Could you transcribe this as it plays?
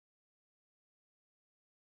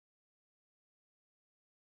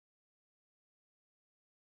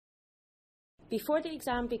Before the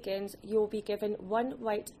exam begins, you will be given one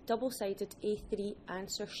white double-sided A3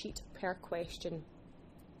 answer sheet per question.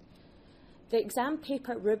 The exam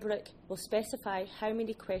paper rubric will specify how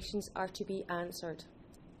many questions are to be answered.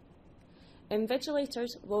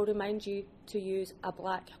 Invigilators will remind you to use a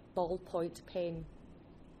black ballpoint pen.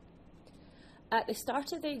 At the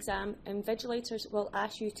start of the exam, invigilators will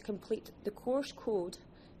ask you to complete the course code,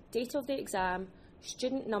 date of the exam,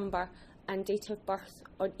 student number and date of birth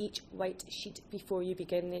on each white sheet before you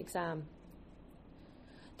begin the exam.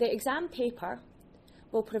 The exam paper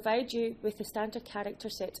will provide you with the standard character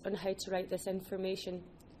set on how to write this information.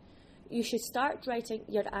 You should start writing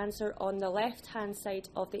your answer on the left-hand side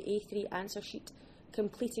of the A3 answer sheet,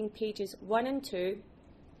 completing pages 1 and 2,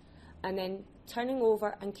 and then turning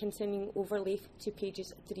over and continuing overleaf to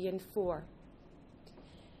pages 3 and 4.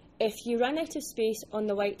 If you run out of space on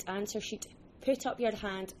the white answer sheet, put up your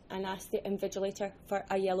hand and ask the invigilator for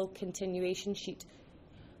a yellow continuation sheet.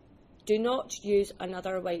 Do not use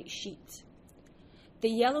another white sheet. The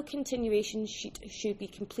yellow continuation sheet should be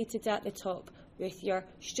completed at the top with your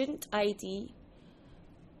student ID,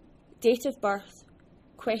 date of birth,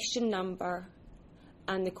 question number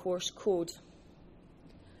and the course code.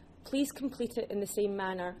 Please complete it in the same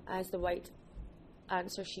manner as the white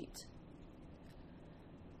answer sheet.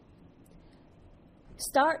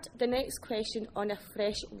 Start the next question on a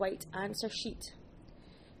fresh white answer sheet.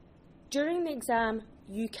 During the exam,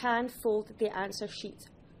 you can fold the answer sheet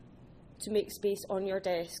to make space on your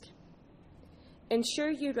desk. Ensure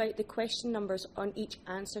you write the question numbers on each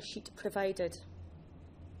answer sheet provided.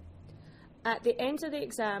 At the end of the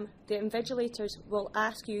exam, the invigilators will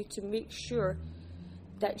ask you to make sure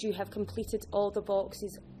that you have completed all the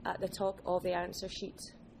boxes at the top of the answer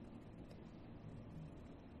sheet.